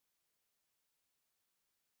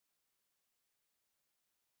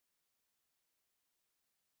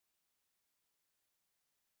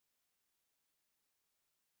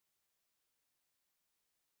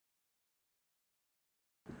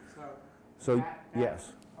So, that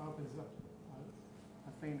yes. opens up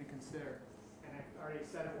a thing to consider. And I've already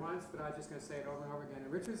said it once, but I was just going to say it over and over again.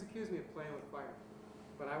 And Richard's accused me of playing with fire.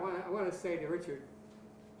 But I want to say to Richard,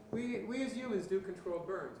 we as humans do controlled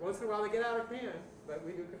burns. Once in a while they get out of hand, but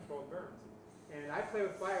we do controlled burns. And I play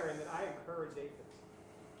with fire in that I encourage aphids.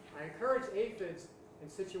 I encourage aphids in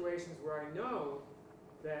situations where I know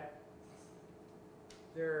that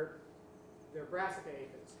they're brassica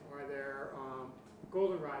aphids or they're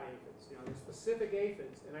goldenrod aphids. You know, they're specific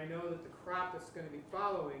aphids, and I know that the crop that's going to be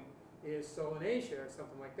following is Solanaceae or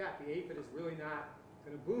something like that. The aphid is really not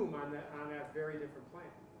going to boom on that very different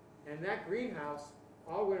plant. And that greenhouse,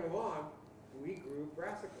 all winter long, we grew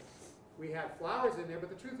brassicas. We had flowers in there, but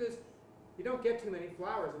the truth is, you don't get too many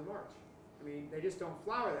flowers in March. I mean, they just don't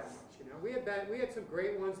flower that much. You know, we had some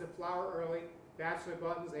great ones that flower early, bachelor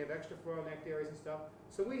buttons. They have extra floral nectaries and stuff.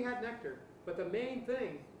 So we had nectar. But the main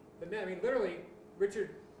thing, I mean, literally,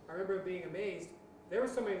 Richard, I remember being amazed. There were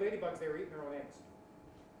so many ladybugs they were eating their own eggs.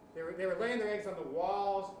 They were laying their eggs on the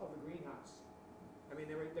walls of the greenhouse. I mean,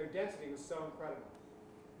 their density was so incredible.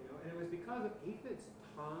 You know, and it was because of aphids,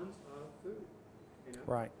 tons of food. You know?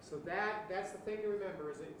 Right. So that's the thing to remember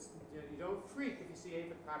is that you don't freak if you see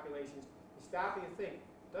aphid populations. You stop and you think,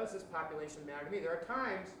 does this population matter to me? There are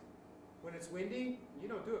times when it's windy, you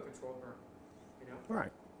don't do a controlled burn. You know?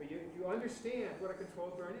 Right. But you understand what a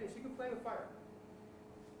controlled burn is. You can play with fire.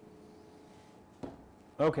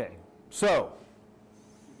 Okay. So.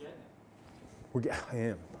 You're getting it. I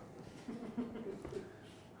am.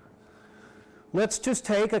 Let's just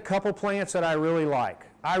take a couple plants that I really like.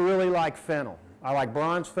 I really like fennel. I like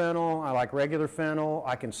bronze fennel. I like regular fennel.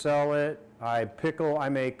 I can sell it. I pickle. I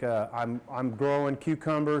make. I'm growing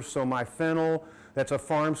cucumbers, so my fennel. That's a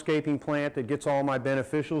farmscaping plant that gets all my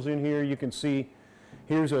beneficials in here. You can see.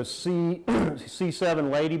 Here's a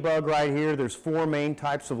C7 ladybug right here. There's 4 main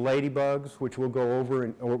types of ladybugs, which we'll go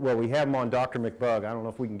over. Well, we have them on Dr. McBug. I don't know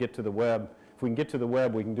if we can get to the web. If we can get to the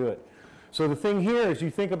web, we can do it. So the thing here, as you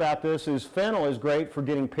think about this, is fennel is great for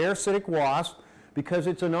getting parasitic wasps because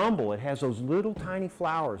it's an umbel. It has those little tiny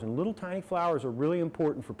flowers, and little tiny flowers are really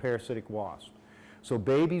important for parasitic wasps. So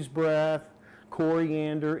baby's breath,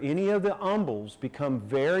 coriander, any of the umbels become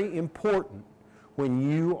very important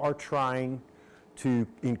when you are trying to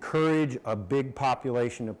encourage a big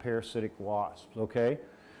population of parasitic wasps, okay?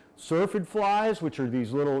 Syrphid flies, which are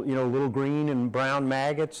these little, little green and brown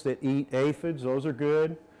maggots that eat aphids, those are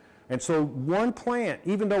good. And so one plant,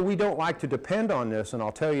 even though we don't like to depend on this, and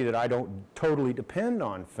I'll tell you that I don't totally depend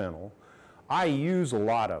on fennel, I use a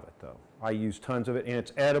lot of it though. I use tons of it, and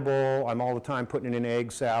it's edible. I'm all the time putting it in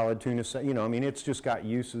egg salad, tuna salad, I mean, it's just got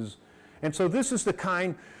uses. And so this is the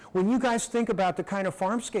kind, when you guys think about the kind of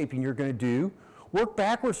farmscaping you're going to do, work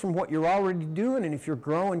backwards from what you're already doing, and if you're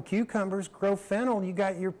growing cucumbers, grow fennel, you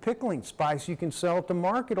got your pickling spice you can sell at the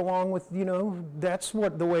market along with, that's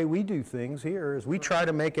the way we do things here, is we try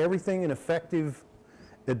to make everything an effective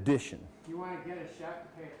addition. You want to get a chef to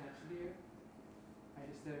pay attention to you? I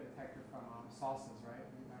just did it with Hector from Salsas, right?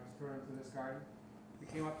 I was touring through this garden. We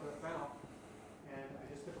came up to the fennel, and I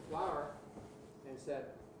just took a flower and said,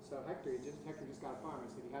 so Hector just got a farm. I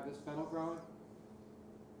said, you have this fennel growing?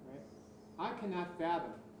 I cannot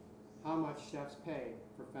fathom how much chefs pay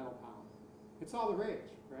for fennel pollen. It's all the rage,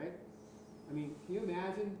 right? I mean, can you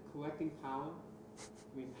imagine collecting pollen? I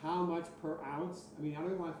mean, how much per ounce? I mean, I don't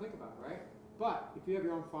even want to think about it, right? But if you have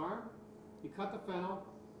your own farm, you cut the fennel,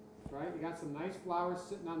 right? You got some nice flowers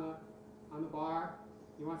sitting on the bar.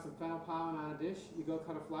 You want some fennel pollen on a dish, you go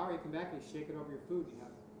cut a flower, you come back and you shake it over your food, you have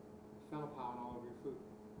fennel pollen all over your food.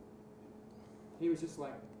 He was just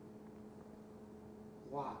like,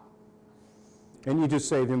 wow. And you just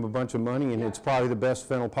saved him a bunch of money, and it's probably the best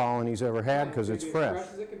fennel pollen he's ever had because it's fresh. As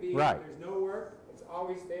fresh as it can be. Right. There's no work. It's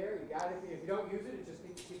always there. You got it. If you don't use it, it just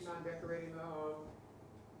keeps on decorating the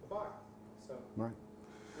bar. So. Right.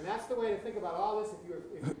 And that's the way to think about all this. If you're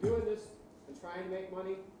doing this and trying to make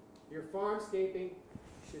money, your farmscaping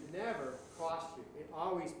should never cost you. It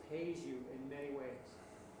always pays you in many ways.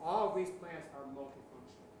 All of these plants are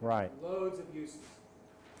multifunctional. Right. Loads of uses.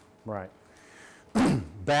 Right.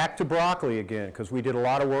 Back to broccoli again, because we did a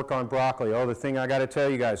lot of work on broccoli. Oh, the thing I got to tell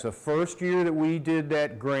you guys, the first year that we did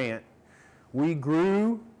that grant, we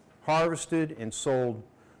grew, harvested, and sold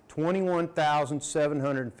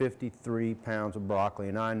 21,753 pounds of broccoli.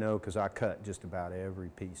 And I know because I cut just about every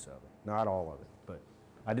piece of it. Not all of it, but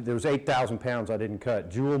there was 8,000 pounds I didn't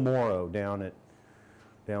cut. Jewel Morrow down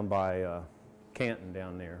by Canton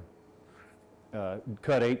down there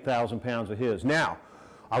cut 8,000 pounds of his. Now,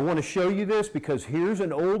 I want to show you this because here's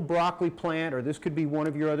an old broccoli plant, or this could be one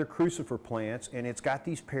of your other crucifer plants, and it's got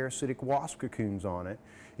these parasitic wasp cocoons on it.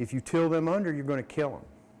 If you till them under, you're going to kill them.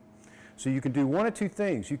 So you can do one of two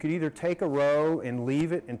things. You could either take a row and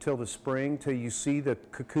leave it until the spring, till you see the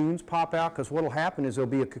cocoons pop out, because what will happen is there'll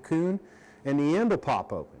be a cocoon and the end will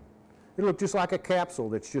pop open. It'll look just like a capsule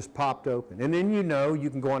that's just popped open. And then you know you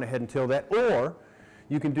can go on ahead and till that, or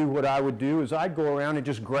you can do what I would do is I'd go around and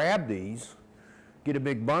just grab these, get a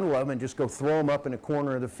big bundle of them and just go throw them up in a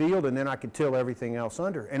corner of the field, and then I could till everything else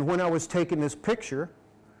under. And when I was taking this picture,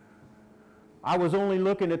 I was only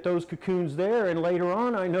looking at those cocoons there, and later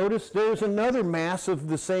on I noticed there's another mass of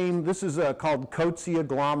the same. This is called Coetzee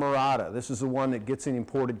glomerata. This is the one that gets an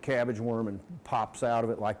imported cabbage worm and pops out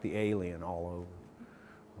of it like the alien all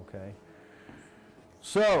over. Okay?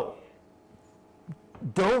 So,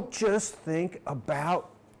 don't just think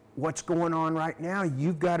about what's going on right now.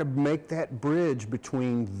 You've got to make that bridge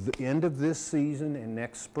between the end of this season and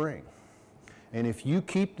next spring. And if you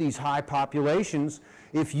keep these high populations,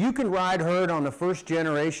 if you can ride herd on the first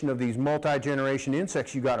generation of these multi-generation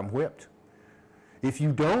insects, you got them whipped. If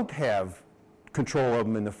you don't have control of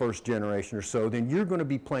them in the first generation or so, then you're going to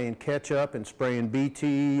be playing catch up and spraying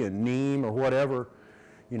BT and neem or whatever,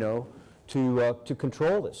 you know, to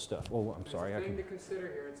control this stuff. Oh, I'm sorry. There's a thing to consider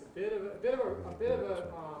here. It's a bit of a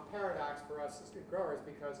paradox for us as growers,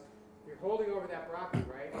 because you're holding over that broccoli,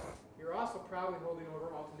 right? You're also probably holding over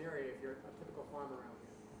alternaria if you're a typical farmer around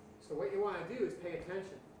here. So what you want to do is pay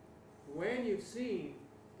attention. When you've seen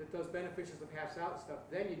that those beneficials have passed out and stuff,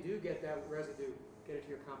 then you do get that residue, get it to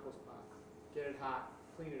your compost pot, get it hot,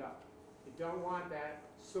 clean it up. You don't want that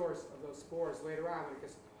source of those spores later on when it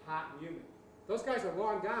gets hot and humid. Those guys are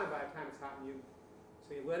long gone by the time it's hot and humid.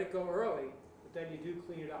 So you let it go early, but then you do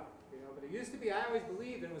clean it up. You know, but it used to be, I always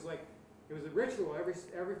believed, and it was like, it was a ritual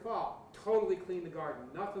every fall. Totally clean the garden.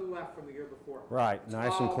 Nothing left from the year before. Right, it's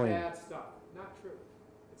nice and clean. All bad stuff. Not true.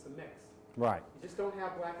 It's a mix. Right. You just don't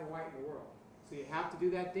have black and white in the world. So you have to do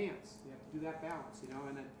that dance. You have to do that balance, you know.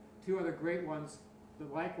 And then two other great ones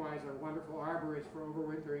that likewise are wonderful arborists for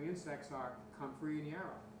overwintering insects are comfrey and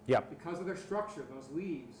yarrow. Yep. Because of their structure, those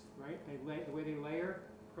leaves, right? The way they layer,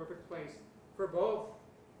 perfect place for both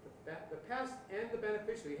the pest and the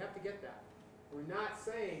beneficial. You have to get that. We're not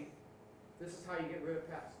saying this is how you get rid of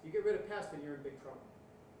pests. You get rid of pests and you're in big trouble.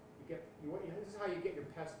 This is how you get your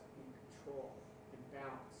pest in control, in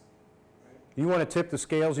balance. Right? You want to tip the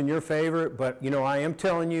scales in your favor, but you know, I am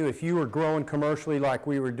telling you, if you were growing commercially like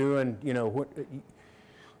we were doing, you know,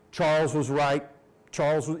 Charles was right.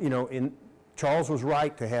 Charles was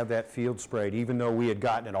right to have that field sprayed, even though we had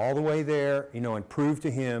gotten it all the way there, you know, and proved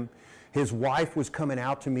to him. His wife was coming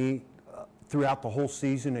out to me throughout the whole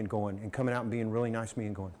season and coming out and being really nice to me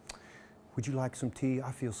and going, "Would you like some tea?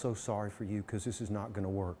 I feel so sorry for you because this is not going to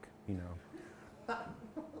work," you know.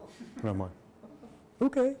 And I'm like,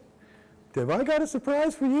 okay, have I got a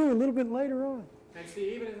surprise for you a little bit later on? And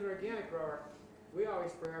see, even as an organic grower, we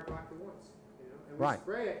always spray our broccoli once, you know, and we Right.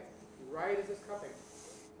 spray it right as it's cupping.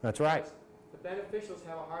 That's right. Because the beneficials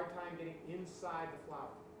have a hard time getting inside the flower.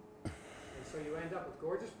 And so you end up with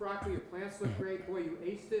gorgeous broccoli, your plants look great, boy, you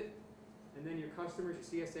aced it, and then your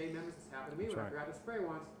customers, your CSA members, this happened to me That's when right. I grabbed a spray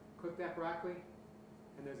once, cooked that broccoli,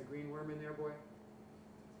 and there's a green worm in there, boy.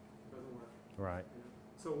 It doesn't work. Right. You know?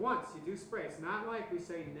 So once you do spray, it's not like we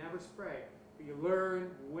say never spray, but you learn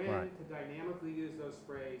when Right. to dynamically use those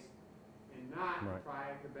sprays and not Right.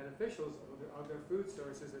 deprive the beneficials of their food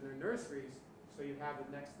sources and their nurseries, so you have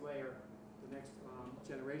the next layer, the next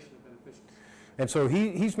generation of beneficials. And so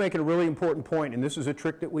he's making a really important point, and this is a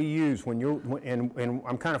trick that we use and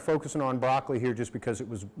I'm kind of focusing on broccoli here just because it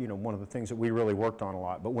was, you know, one of the things that we really worked on a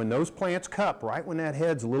lot. But when those plants cup, right when that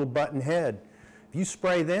head's a little button head, if you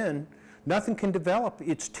spray then, nothing can develop.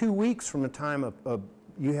 It's 2 weeks from the time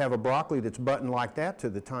you have a broccoli that's buttoned like that to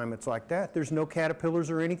the time it's like that. There's no caterpillars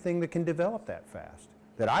or anything that can develop that fast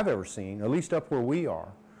that I've ever seen, at least up where we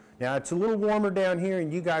are. Now, it's a little warmer down here,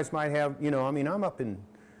 and you guys might have, you know, I mean, I'm up in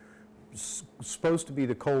supposed to be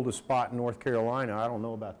the coldest spot in North Carolina. I don't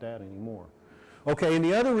know about that anymore. Okay, and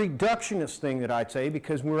the other reductionist thing that I'd say,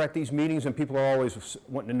 because we're at these meetings and people are always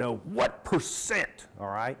wanting to know what percent, all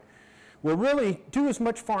right? Well, really, do as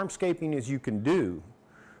much farmscaping as you can do.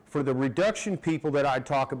 For the reduction people that I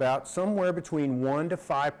talk about, somewhere between 1 to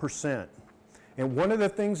 5%. And one of the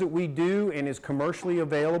things that we do and is commercially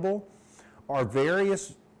available are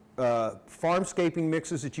various farmscaping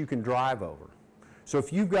mixes that you can drive over. So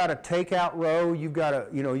if you've got a takeout row, you've got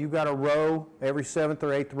a row every 7th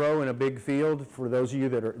or 8th row in a big field, for those of you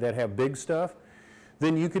that have big stuff,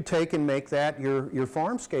 then you could take and make that your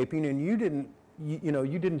farmscaping, and you you know,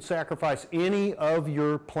 you didn't sacrifice any of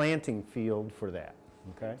your planting field for that,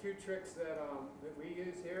 okay? Two tricks that we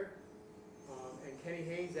use here, and Kenny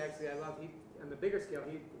Haynes actually, I love, on the bigger scale,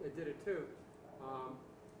 he did it too.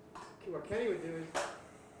 What Kenny would do is,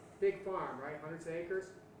 big farm, right, hundreds of acres,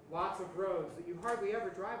 lots of roads that you hardly ever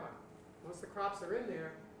drive on. Once the crops are in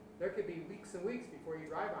there, there could be weeks and weeks before you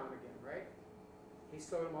drive on them again, right? He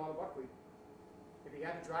sowed them all the buckwheat. If he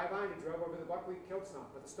had to drive on, he drove over the buckwheat, killed some,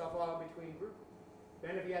 but the stuff all in between grew.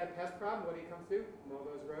 Then if he had a pest problem, what did he come through? Mow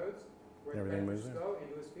those roads, where the benefits go,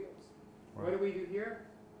 into his fields. Right. What do we do here?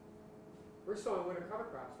 We're sowing winter cover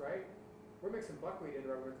crops, right? We're mixing buckwheat into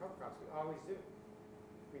our winter cover crops. We always do.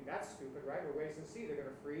 I mean, that's stupid, right? We're waiting to see. They're going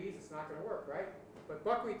to freeze. It's not going to work, right? But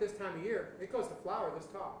buckwheat this time of year, it goes to flower this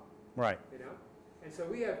tall. Right. You know? And so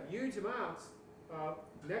we have huge amounts of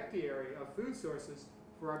nectary, of food sources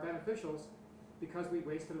for our beneficials because we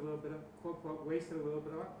wasted a little bit of, quote, quote, wasted a little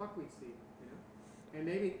bit of buckwheat seed, you know? And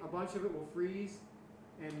maybe a bunch of it will freeze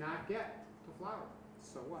and not get to flower.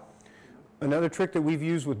 So what? You know? Another trick that we've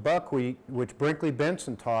used with buckwheat, which Brinkley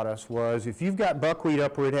Benson taught us, was if you've got buckwheat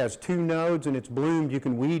up where it has 2 nodes and it's bloomed, you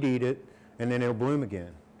can weed eat it and then it'll bloom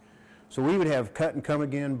again. So we would have cut and come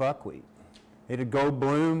again buckwheat. It'd go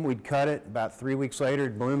bloom, we'd cut it, about 3 weeks later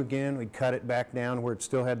it'd bloom again, we'd cut it back down where it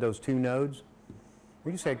still had those 2 nodes.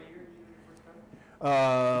 We just had,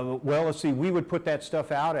 well, let's see, we would put that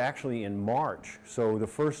stuff out actually in March. So the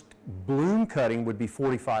first bloom cutting would be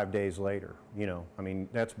 45 days later, you know, I mean,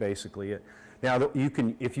 that's basically it. Now, you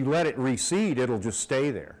can, if you let it reseed, it'll just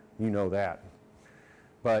stay there, you know that.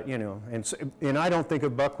 But, you know, and I don't think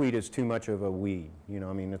of buckwheat as too much of a weed, you know,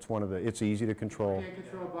 I mean, it's one of the, it's easy to control. You can't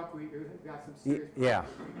control buckwheat, you've got some serious yeah.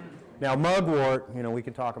 Now, mugwort, you know, we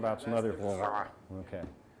can talk about some other, okay.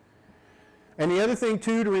 And the other thing,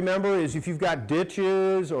 too, to remember is if you've got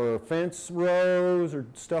ditches or fence rows or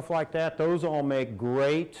stuff like that, those all make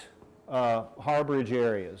great harborage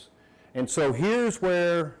areas. And so here's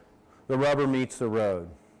where the rubber meets the road.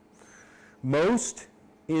 Most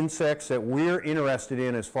insects that we're interested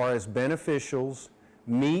in as far as beneficials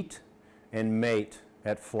meet and mate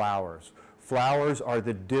at flowers. Flowers are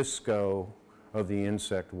the disco of the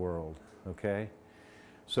insect world, okay?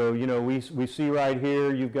 So, you know, we see right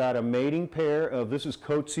here, you've got a mating pair of, this is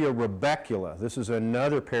Coatia rubecula. This is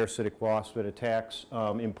another parasitic wasp that attacks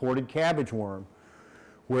imported cabbage worm.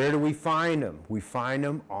 Where do we find them? We find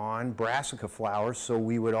them on brassica flowers, so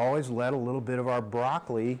we would always let a little bit of our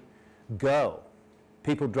broccoli go.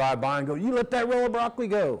 People drive by and go, you let that roll of broccoli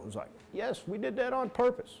go. It was like, yes, we did that on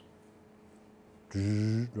purpose.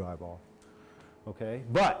 Drive off. Okay,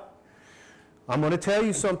 but I'm going to tell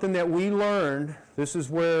you something that we learned. This is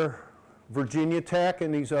where Virginia Tech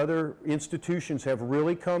and these other institutions have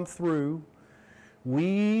really come through.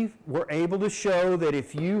 We were able to show that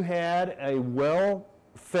if you had a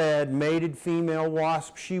well-fed mated female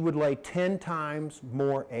wasp, she would lay 10 times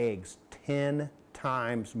more eggs. 10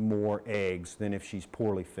 times more eggs than if she's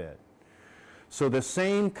poorly fed. So the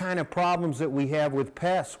same kind of problems that we have with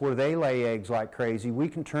pests where they lay eggs like crazy, we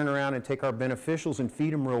can turn around and take our beneficials and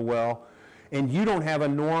feed them real well, and you don't have a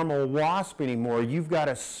normal wasp anymore. You've got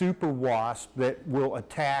a super wasp that will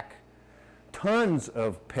attack tons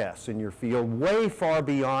of pests in your field, way far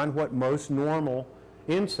beyond what most normal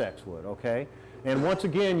insects would, okay? And once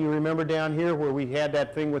again, you remember down here where we had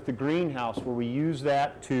that thing with the greenhouse where we use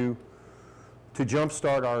that to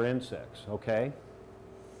jumpstart our insects, okay?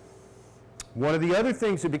 One of the other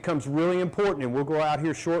things that becomes really important, and we'll go out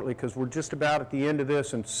here shortly because we're just about at the end of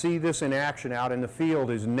this and see this in action out in the field,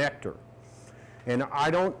 is nectar. And I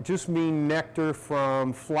don't just mean nectar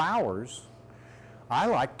from flowers. I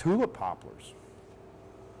like tulip poplars.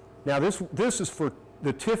 Now this is for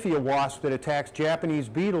the Typhia wasp that attacks Japanese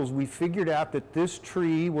beetles. We figured out that this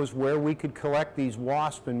tree was where we could collect these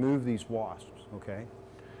wasps and move these wasps, okay?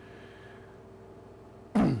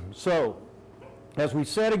 So, as we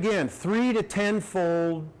said again, 3 to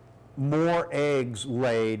 10-fold more eggs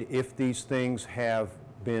laid if these things have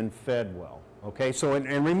been fed well. Okay, so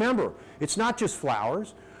and remember, it's not just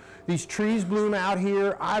flowers. These trees bloom out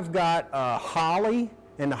here. I've got holly,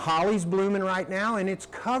 and the holly's blooming right now, and it's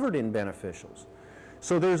covered in beneficials.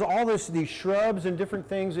 So there's all these shrubs and different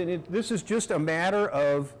things, and this is just a matter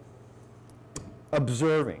of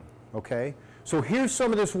observing. Okay, so here's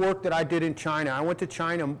some of this work that I did in China. I went to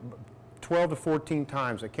China 12 to 14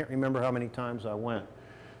 times. I can't remember how many times I went.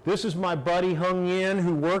 This is my buddy Hung Yin,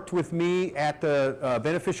 who worked with me at the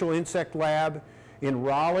Beneficial Insect Lab in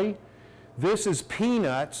Raleigh. This is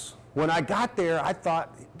peanuts. When I got there, I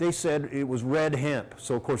thought, they said it was red hemp.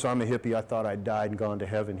 So of course I'm a hippie. I thought I'd died and gone to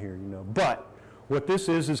heaven here, you know. But What this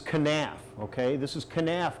is canaf, okay? This is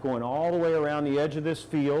canaf going all the way around the edge of this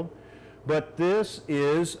field, but this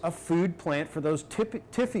is a food plant for those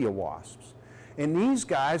Typhia wasps. And these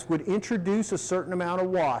guys would introduce a certain amount of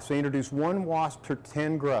wasps. They introduce 1 wasp per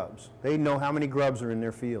 10 grubs. They know how many grubs are in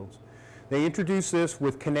their fields. They introduce this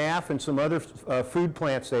with canaf and some other food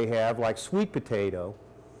plants they have, like sweet potato,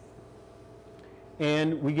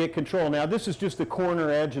 and we get control. Now, this is just the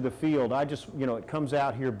corner edge of the field. I just, it comes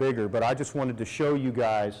out here bigger, but I just wanted to show you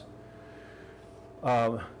guys.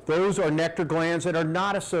 Those are nectar glands that are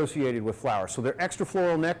not associated with flowers. So they're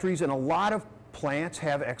extrafloral nectaries, and a lot of plants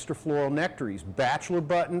have extrafloral nectaries. Bachelor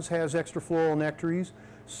buttons has extrafloral nectaries.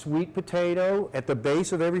 Sweet potato, at the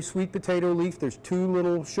base of every sweet potato leaf, there's 2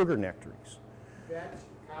 little sugar nectaries. Vetch,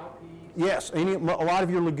 cowpeas. Yes, a lot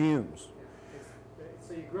of your legumes. Yeah,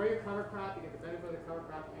 so you grow your cover crop, you get the benefit of the cover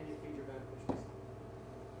crop, and you feed your beneficiaries.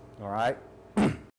 All right.